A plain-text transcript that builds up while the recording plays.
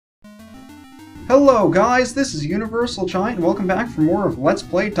Hello guys, this is UniversalGiant, and welcome back for more of Let's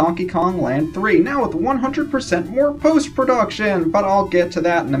Play Donkey Kong Land 3, now with 100% more post-production, but I'll get to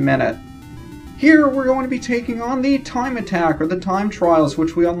that in a minute. Here we're going to be taking on the Time Attack, or the Time Trials,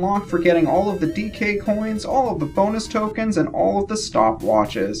 which we unlock for getting all of the DK coins, all of the bonus tokens, and all of the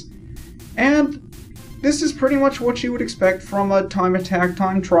stopwatches. And this is pretty much what you would expect from a Time Attack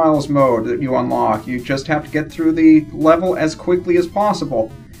Time Trials mode that you unlock. You just have to get through the level as quickly as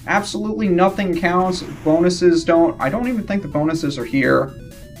possible. Absolutely nothing counts. Bonuses don't... I don't even think the bonuses are here.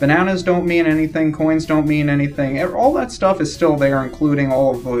 Bananas don't mean anything. Coins don't mean anything. All that stuff is still there, including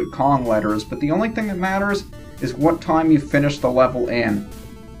all of the Kong letters. But the only thing that matters is what time you finish the level in.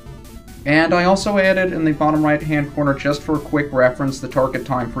 And I also added in the bottom right-hand corner, just for a quick reference, the target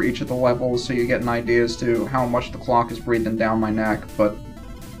time for each of the levels, so you get an idea as to how much the clock is breathing down my neck. But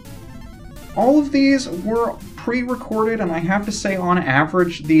all of these were pre-recorded, and I have to say, on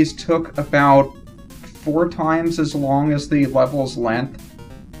average, these took about 4 times as long as the level's length.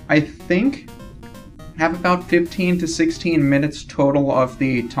 I think have about 15 to 16 minutes total of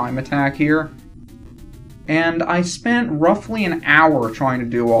the time attack here. And I spent roughly an hour trying to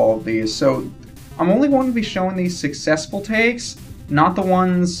do all of these, so I'm only going to be showing these successful takes, not the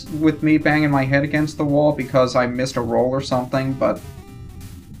ones with me banging my head against the wall because I missed a roll or something, but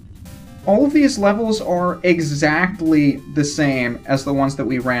all of these levels are exactly the same as the ones that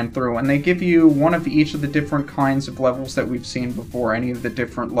we ran through, and they give you one of each of the different kinds of levels that we've seen before, any of the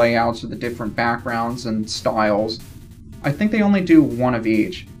different layouts or the different backgrounds and styles. I think they only do one of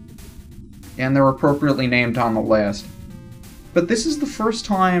each, and they're appropriately named on the list. But this is the first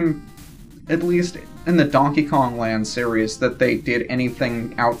time, at least in the Donkey Kong Land series, that they did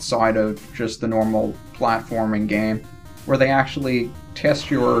anything outside of just the normal platforming game, where they actually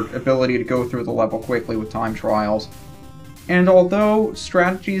test your ability to go through the level quickly with time trials. And although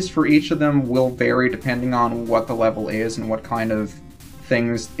strategies for each of them will vary depending on what the level is and what kind of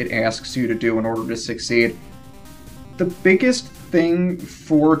things it asks you to do in order to succeed, the biggest thing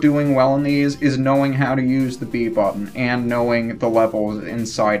for doing well in these is knowing how to use the B button and knowing the levels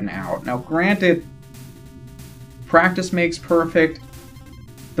inside and out. Now granted, practice makes perfect.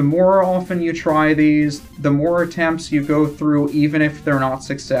 The more often you try these, the more attempts you go through, even if they're not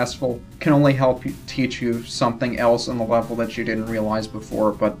successful, can only help you, teach you something else in the level that you didn't realize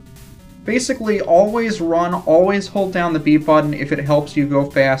before. But basically, always run, always hold down the B button if it helps you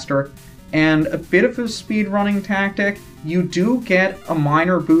go faster. And a bit of a speedrunning tactic, you do get a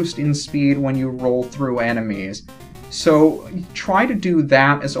minor boost in speed when you roll through enemies. So try to do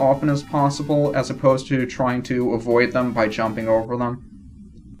that as often as possible, as opposed to trying to avoid them by jumping over them.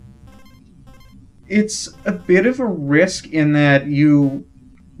 It's a bit of a risk in that you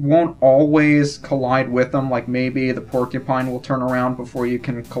won't always collide with them, like maybe the porcupine will turn around before you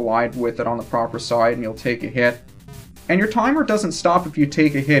can collide with it on the proper side and you'll take a hit. And your timer doesn't stop if you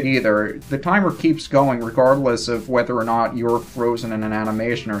take a hit either. The timer keeps going regardless of whether or not you're frozen in an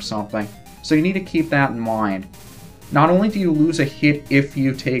animation or something. So you need to keep that in mind. Not only do you lose a hit if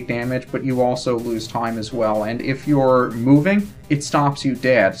you take damage, but you also lose time as well. And if you're moving, it stops you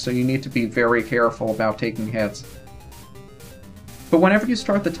dead, so you need to be very careful about taking hits. But whenever you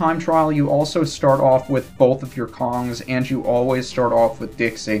start the time trial, you also start off with both of your Kongs, and you always start off with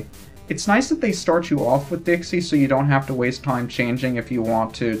Dixie. It's nice that they start you off with Dixie so you don't have to waste time changing if you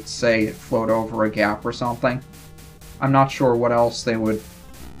want to, say, float over a gap or something. I'm not sure what else they would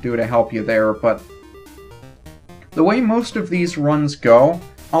do to help you there, but the way most of these runs go,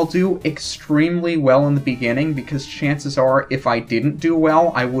 I'll do extremely well in the beginning, because chances are, if I didn't do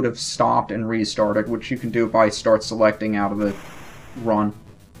well, I would have stopped and restarted, which you can do by start selecting out of the run.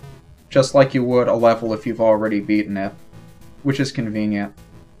 Just like you would a level if you've already beaten it, which is convenient.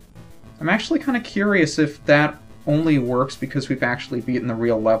 I'm actually kind of curious if that only works because we've actually beaten the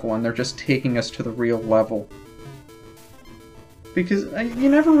real level and they're just taking us to the real level. Because you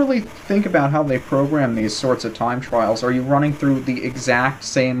never really think about how they program these sorts of time trials. Are you running through the exact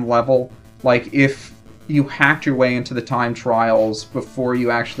same level? Like, if you hacked your way into the time trials before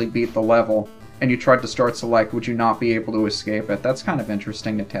you actually beat the level, and you tried to start select, would you not be able to escape it? That's kind of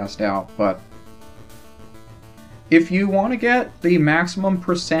interesting to test out, but if you want to get the maximum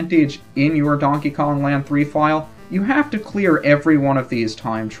percentage in your Donkey Kong Land 3 file, you have to clear every one of these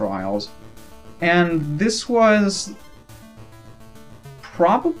time trials. And this was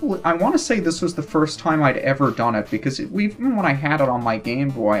probably, I want to say this was the first time I'd ever done it, because even when I had it on my Game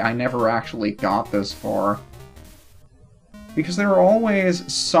Boy, I never actually got this far. Because there are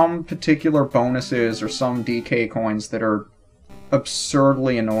always some particular bonuses or some DK coins that are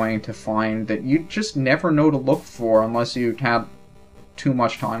absurdly annoying to find that you just never know to look for unless you had too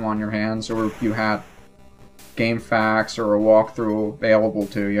much time on your hands, or you had game facts or a walkthrough available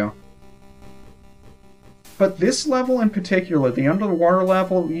to you. But this level in particular, the underwater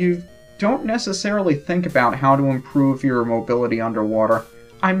level, you don't necessarily think about how to improve your mobility underwater.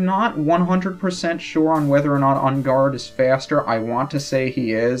 I'm not 100% sure on whether or not Unguard is faster. I want to say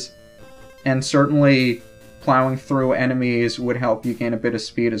he is. And certainly plowing through enemies would help you gain a bit of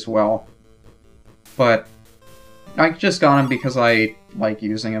speed as well. But I just got him because I like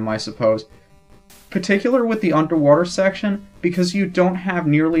using him, I suppose. Particular with the underwater section, because you don't have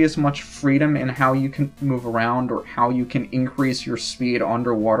nearly as much freedom in how you can move around or how you can increase your speed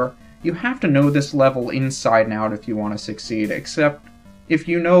underwater. You have to know this level inside and out if you want to succeed, except if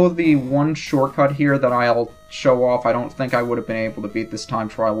you know the one shortcut here that I'll show off, I don't think I would have been able to beat this time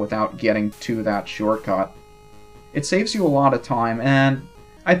trial without getting to that shortcut. It saves you a lot of time, and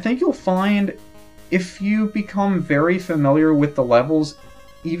I think you'll find if you become very familiar with the levels,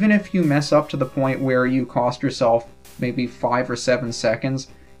 even if you mess up to the point where you cost yourself maybe 5 or 7 seconds,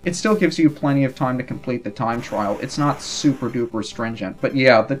 it still gives you plenty of time to complete the time trial. It's not super duper stringent. But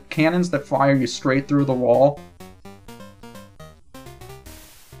yeah, the cannons that fire you straight through the wall,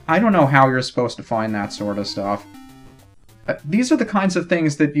 I don't know how you're supposed to find that sort of stuff. These are the kinds of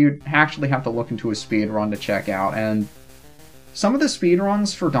things that you'd actually have to look into a speedrun to check out, and some of the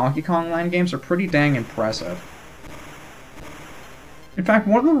speedruns for Donkey Kong Land games are pretty dang impressive. In fact,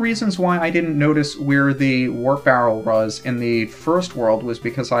 one of the reasons why I didn't notice where the warp barrel was in the first world was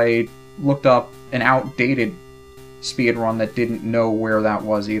because I looked up an outdated speedrun that didn't know where that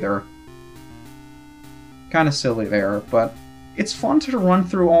was either. Kinda silly there, but it's fun to run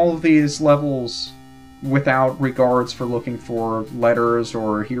through all of these levels without regards for looking for letters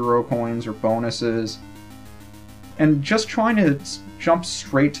or hero coins or bonuses, and just trying to jump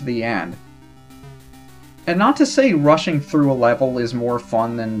straight to the end. And not to say rushing through a level is more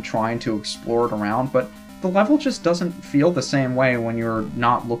fun than trying to explore it around, but the level just doesn't feel the same way when you're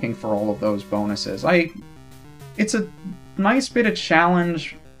not looking for all of those bonuses. It's a nice bit of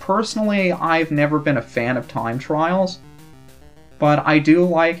challenge. Personally, I've never been a fan of time trials, but I do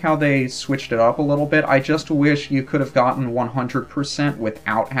like how they switched it up a little bit. I just wish you could have gotten 100%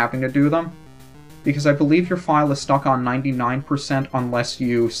 without having to do them, because I believe your file is stuck on 99% unless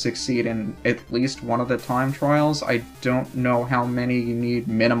you succeed in at least one of the time trials. I don't know how many you need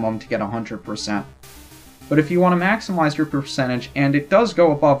minimum to get 100%. But if you want to maximize your percentage, and it does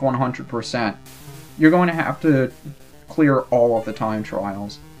go above 100%, you're going to have to clear all of the time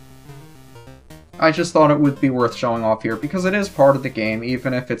trials. I just thought it would be worth showing off here, because it is part of the game,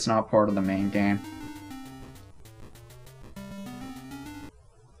 even if it's not part of the main game.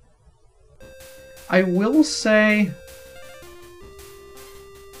 I will say,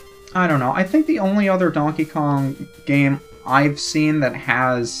 I don't know, I think the only other Donkey Kong game I've seen that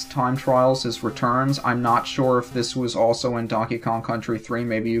has time trials is Returns. I'm not sure if this was also in Donkey Kong Country 3,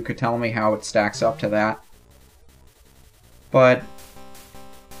 maybe you could tell me how it stacks up to that. But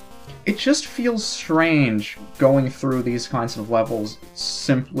it just feels strange going through these kinds of levels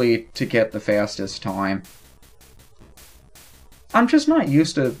simply to get the fastest time. I'm just not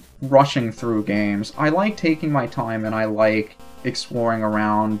used to rushing through games. I like taking my time and I like exploring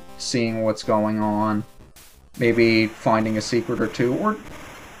around, seeing what's going on, maybe finding a secret or two, or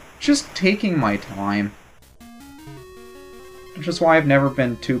just taking my time. Which is why I've never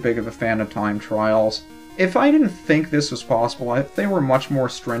been too big of a fan of time trials. If I didn't think this was possible, if they were much more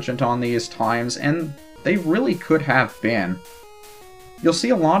stringent on these times, and they really could have been. You'll see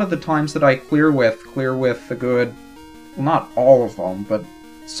a lot of the times that I clear with a good, well, not all of them, but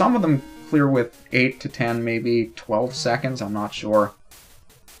some of them clear with 8 to 10, maybe 12 seconds, I'm not sure.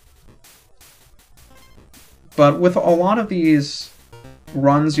 But with a lot of these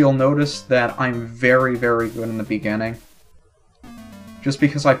runs, you'll notice that I'm very, very good in the beginning. Just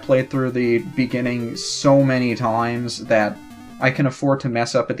because I played through the beginning so many times that I can afford to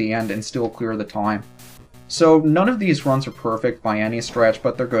mess up at the end and still clear the time. So none of these runs are perfect by any stretch,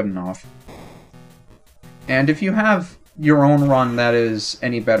 but they're good enough. And if you have your own run that is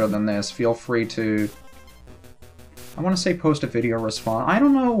any better than this, feel free to, I want to say, post a video response. I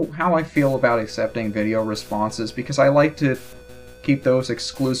don't know how I feel about accepting video responses, because I like to keep those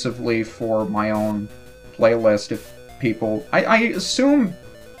exclusively for my own playlist. If people, I assume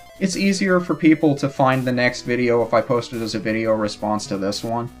it's easier for people to find the next video if I post it as a video response to this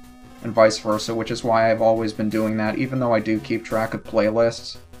one, and vice versa, which is why I've always been doing that, even though I do keep track of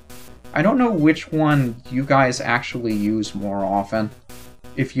playlists. I don't know which one you guys actually use more often.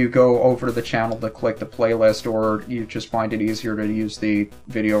 If you go over to the channel to click the playlist, or you just find it easier to use the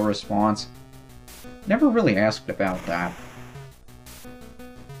video response. Never really asked about that.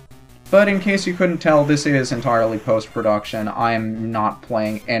 But in case you couldn't tell, this is entirely post-production. I'm not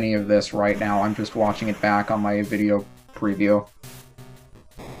playing any of this right now. I'm just watching it back on my video preview.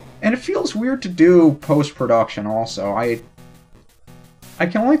 And it feels weird to do post-production also. I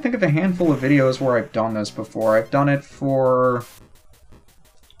can only think of a handful of videos where I've done this before. I've done it for...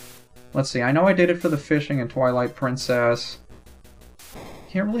 Let's see, I know I did it for the fishing and Twilight Princess.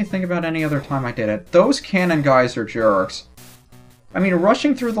 Can't really think about any other time I did it. Those cannon guys are jerks. I mean,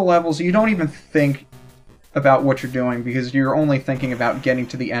 rushing through the levels, you don't even think about what you're doing because you're only thinking about getting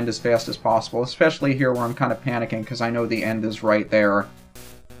to the end as fast as possible, especially here where I'm kind of panicking because I know the end is right there.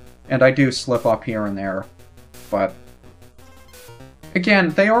 And I do slip up here and there, but again,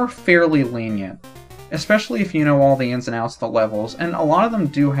 they are fairly lenient, especially if you know all the ins and outs of the levels, and a lot of them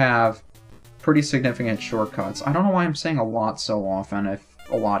do have pretty significant shortcuts. I don't know why I'm saying a lot so often if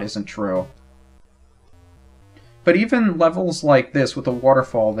a lot isn't true. But even levels like this with a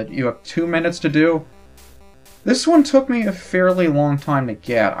waterfall that you have 2 minutes to do, this one took me a fairly long time to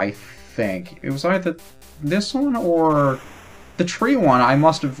get, I think. It was either this one or the tree one. I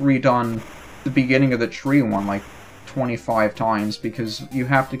must have redone the beginning of the tree one like 25 times because you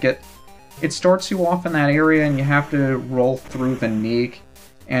have to get... It starts you off in that area and you have to roll through the Neek,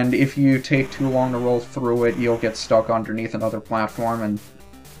 and if you take too long to roll through it, you'll get stuck underneath another platform, and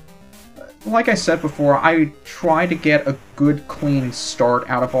like I said before, I try to get a good, clean start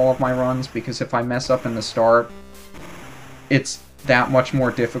out of all of my runs, because if I mess up in the start, it's that much more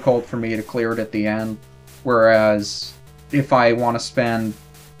difficult for me to clear it at the end. Whereas, if I want to spend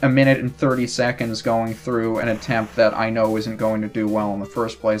a minute and 30 seconds going through an attempt that I know isn't going to do well in the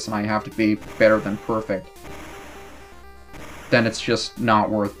first place, and I have to be better than perfect, then it's just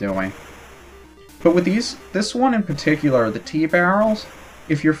not worth doing. But with this one in particular, the T-barrels,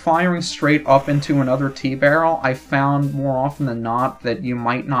 if you're firing straight up into another T-barrel, I found more often than not that you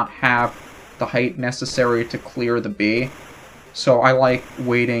might not have the height necessary to clear the B. So I like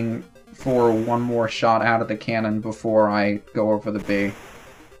waiting for one more shot out of the cannon before I go over the B.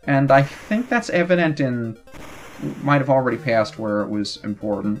 And I think that's evident in... might have already passed where it was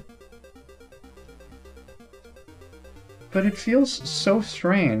important. But it feels so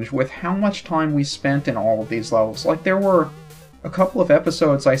strange with how much time we spent in all of these levels. Like, there were a couple of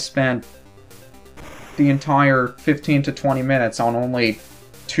episodes I spent the entire 15 to 20 minutes on only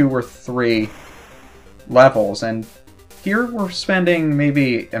 2 or 3 levels, and here we're spending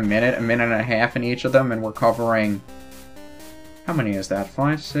maybe a minute and a half in each of them, and we're covering... How many is that?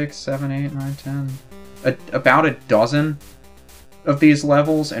 5, 6, 7, 8, 9, 10... about a dozen of these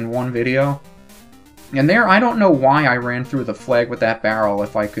levels in one video. And there, I don't know why I ran through the flag with that barrel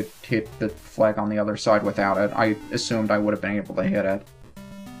if I could hit the flag on the other side without it. I assumed I would have been able to hit it.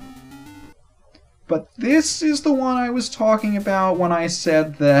 But this is the one I was talking about when I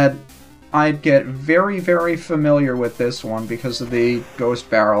said that I'd get very, very familiar with this one because of the ghost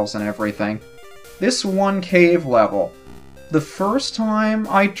barrels and everything. This one cave level. The first time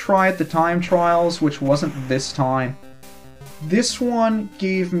I tried the time trials, which wasn't this time, this one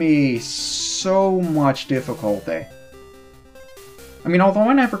gave me so much difficulty. I mean, although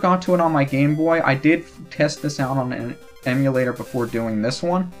I never got to it on my Game Boy, I did test this out on an emulator before doing this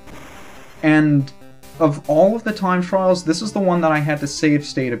one. And of all of the time trials, this is the one that I had to save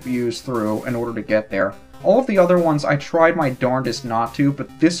state abuse through in order to get there. All of the other ones I tried my darndest not to,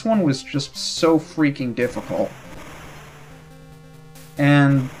 but this one was just so freaking difficult.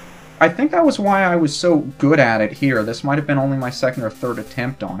 And I think that was why I was so good at it here. This might have been only my second or third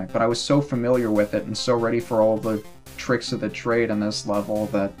attempt on it, but I was so familiar with it and so ready for all the tricks of the trade in this level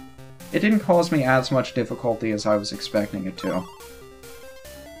that it didn't cause me as much difficulty as I was expecting it to.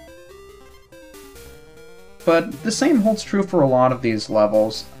 But the same holds true for a lot of these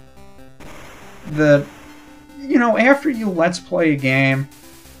levels. That, you know, after you Let's Play a game,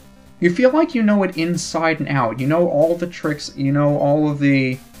 you feel like you know it inside and out. You know all the tricks, you know all of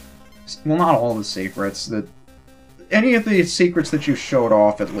the... well, not all the secrets. Any of the secrets that you showed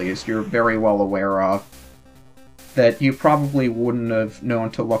off, at least, you're very well aware of. That you probably wouldn't have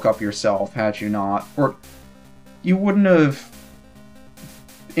known to look up yourself had you not. Or you wouldn't have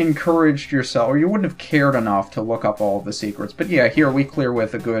encouraged yourself, or you wouldn't have cared enough to look up all of the secrets. But yeah, here we clear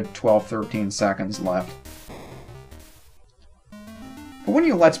with a good 12-13 seconds left. But when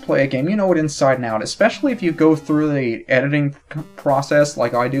you Let's Play a game, you know it inside and out, especially if you go through the editing process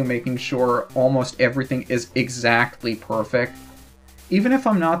like I do, making sure almost everything is exactly perfect. Even if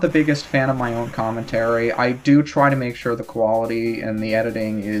I'm not the biggest fan of my own commentary, I do try to make sure the quality and the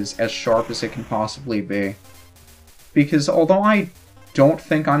editing is as sharp as it can possibly be. Because although I don't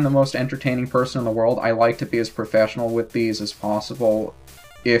think I'm the most entertaining person in the world, I like to be as professional with these as possible.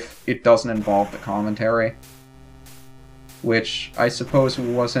 if it doesn't involve the commentary. Which I suppose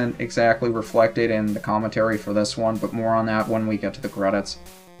wasn't exactly reflected in the commentary for this one, but more on that when we get to the credits.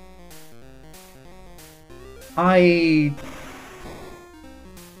 I'm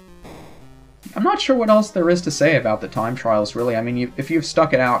not sure what else there is to say about the time trials, really. I mean, if you've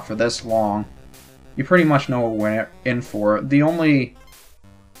stuck it out for this long, you pretty much know what we're in for. We only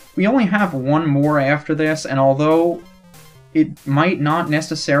have one more after this, and although it might not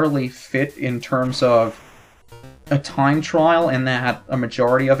necessarily fit in terms of a time trial in that a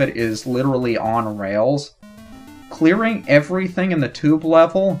majority of it is literally on rails, clearing everything in the tube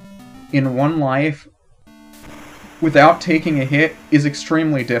level in one life without taking a hit is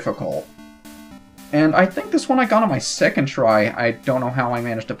extremely difficult. And I think this one I got on my second try. I don't know how I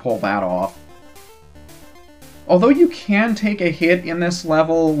managed to pull that off. Although you can take a hit in this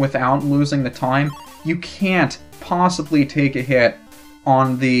level without losing the time, you can't possibly take a hit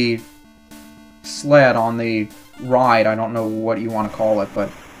on the sled, on the ride, I don't know what you want to call it, but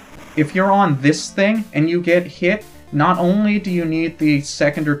if you're on this thing and you get hit, not only do you need the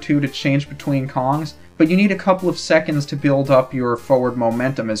second or two to change between Kongs, but you need a couple of seconds to build up your forward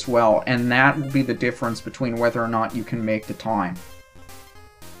momentum as well, and that will be the difference between whether or not you can make the time.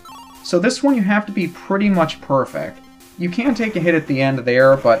 So this one you have to be pretty much perfect. You can take a hit at the end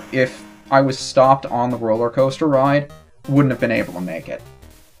there, but if I was stopped on the roller coaster ride, wouldn't have been able to make it.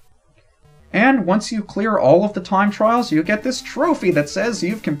 And once you clear all of the time trials, you get this trophy that says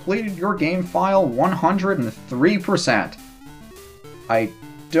you've completed your game file 103%. I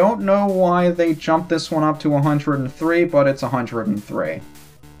don't know why they jumped this one up to 103, but it's 103.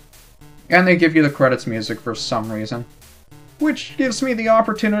 And they give you the credits music for some reason. Which gives me the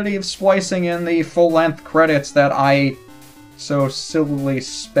opportunity of splicing in the full-length credits that I so sillily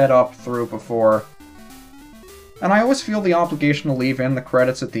sped up through before. And I always feel the obligation to leave in the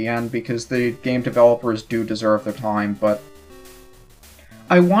credits at the end because the game developers do deserve their time, but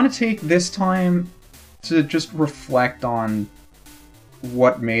I want to take this time to just reflect on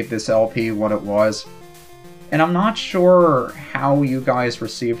what made this LP what it was. And I'm not sure how you guys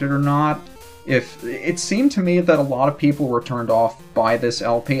received it or not. If it seemed to me that a lot of people were turned off by this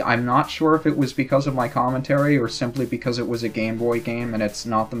LP. I'm not sure if it was because of my commentary or simply because it was a Game Boy game and it's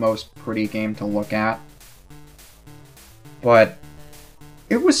not the most pretty game to look at. But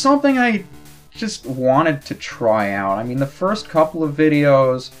it was something I just wanted to try out. I mean, the first couple of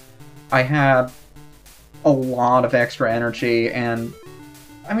videos, I had a lot of extra energy, and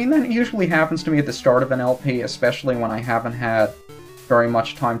I mean, that usually happens to me at the start of an LP, especially when I haven't had very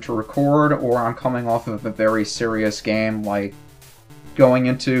much time to record, or I'm coming off of a very serious game, like going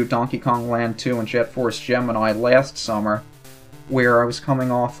into Donkey Kong Land 2 and Jet Force Gemini last summer, where I was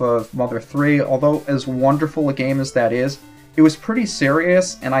coming off of Mother 3. Although as wonderful a game as that is, it was pretty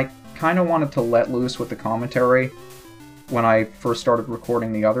serious, and I kind of wanted to let loose with the commentary when I first started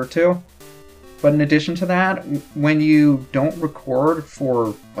recording the other two. But in addition to that, when you don't record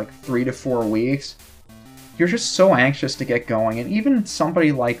for like 3 to 4 weeks, you're just so anxious to get going, and even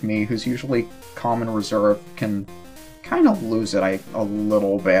somebody like me, who's usually calm and reserved, can kind of lose it a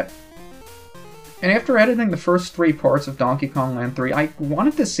little bit. And after editing the first 3 parts of Donkey Kong Land 3, I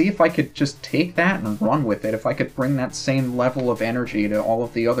wanted to see if I could just take that and run with it, if I could bring that same level of energy to all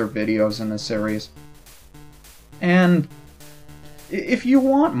of the other videos in the series. And if you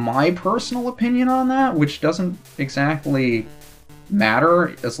want my personal opinion on that, which doesn't exactly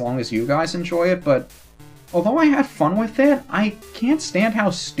matter as long as you guys enjoy it, but although I had fun with it, I can't stand how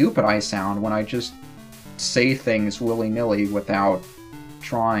stupid I sound when I just say things willy-nilly without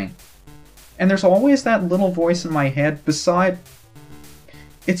trying. And there's always that little voice in my head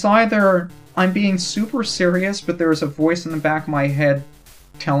it's either I'm being super serious, but there's a voice in the back of my head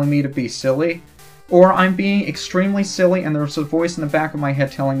telling me to be silly, or I'm being extremely silly and there's a voice in the back of my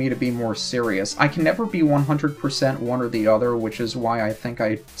head telling me to be more serious. I can never be 100% one or the other, which is why I think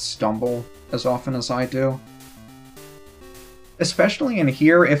I stumble as often as I do. Especially in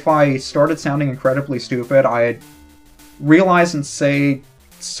here, if I started sounding incredibly stupid, I'd realize and say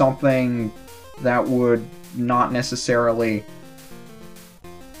something that would not necessarily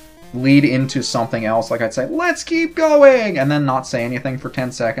lead into something else. Like I'd say, let's keep going, and then not say anything for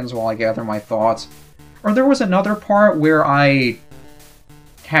 10 seconds while I gather my thoughts. Or there was another part where I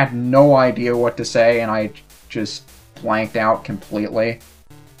had no idea what to say and I just blanked out completely.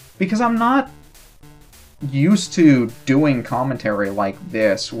 Because I'm not used to doing commentary like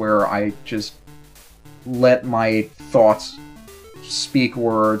this, where I just let my thoughts speak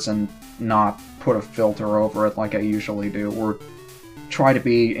words and not put a filter over it like I usually do, or try to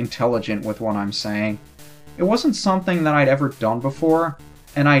be intelligent with what I'm saying. It wasn't something that I'd ever done before,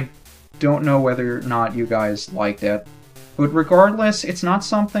 and I don't know whether or not you guys liked it. But regardless, it's not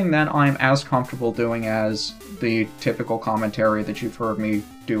something that I'm as comfortable doing as the typical commentary that you've heard me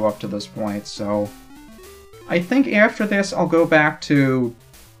do up to this point, so I think after this I'll go back to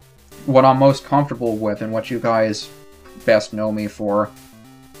what I'm most comfortable with and what you guys best know me for.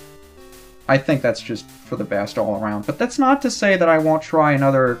 I think that's just for the best all around, but that's not to say that I won't try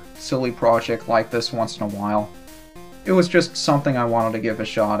another silly project like this once in a while. It was just something I wanted to give a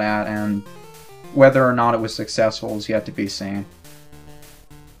shot at, and whether or not it was successful is yet to be seen.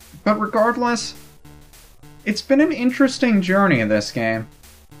 But regardless, it's been an interesting journey in this game.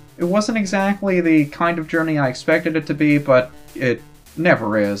 It wasn't exactly the kind of journey I expected it to be, but it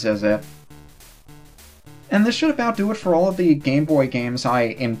never is it? And this should about do it for all of the Game Boy games I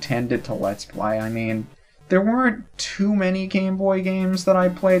intended to Let's Play. I mean, there weren't too many Game Boy games that I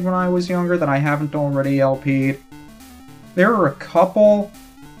played when I was younger that I haven't already LP'd. There are a couple,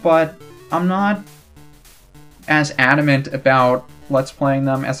 but I'm not as adamant about Let's Playing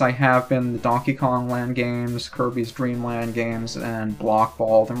them as I have been the Donkey Kong Land games, Kirby's Dream Land games, and Block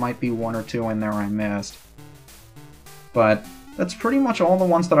Ball. There might be one or two in there I missed. But that's pretty much all the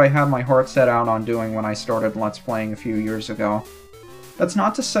ones that I had my heart set out on doing when I started Let's Playing a few years ago. That's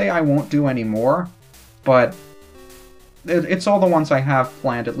not to say I won't do any more, but it's all the ones I have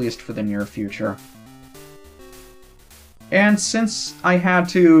planned, at least for the near future. And since I had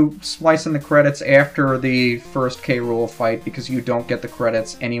to splice in the credits after the first K. Rool fight because you don't get the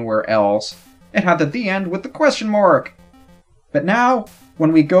credits anywhere else, it had the end with the question mark! But now,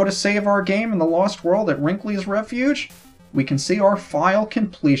 when we go to save our game in the Lost World at Wrinkly's Refuge, we can see our file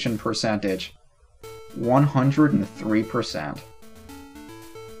completion percentage. 103%.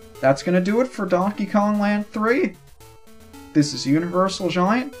 That's gonna do it for Donkey Kong Land 3. This is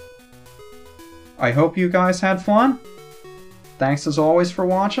UniversalGiant. I hope you guys had fun. Thanks as always for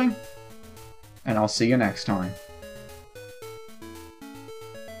watching, and I'll see you next time.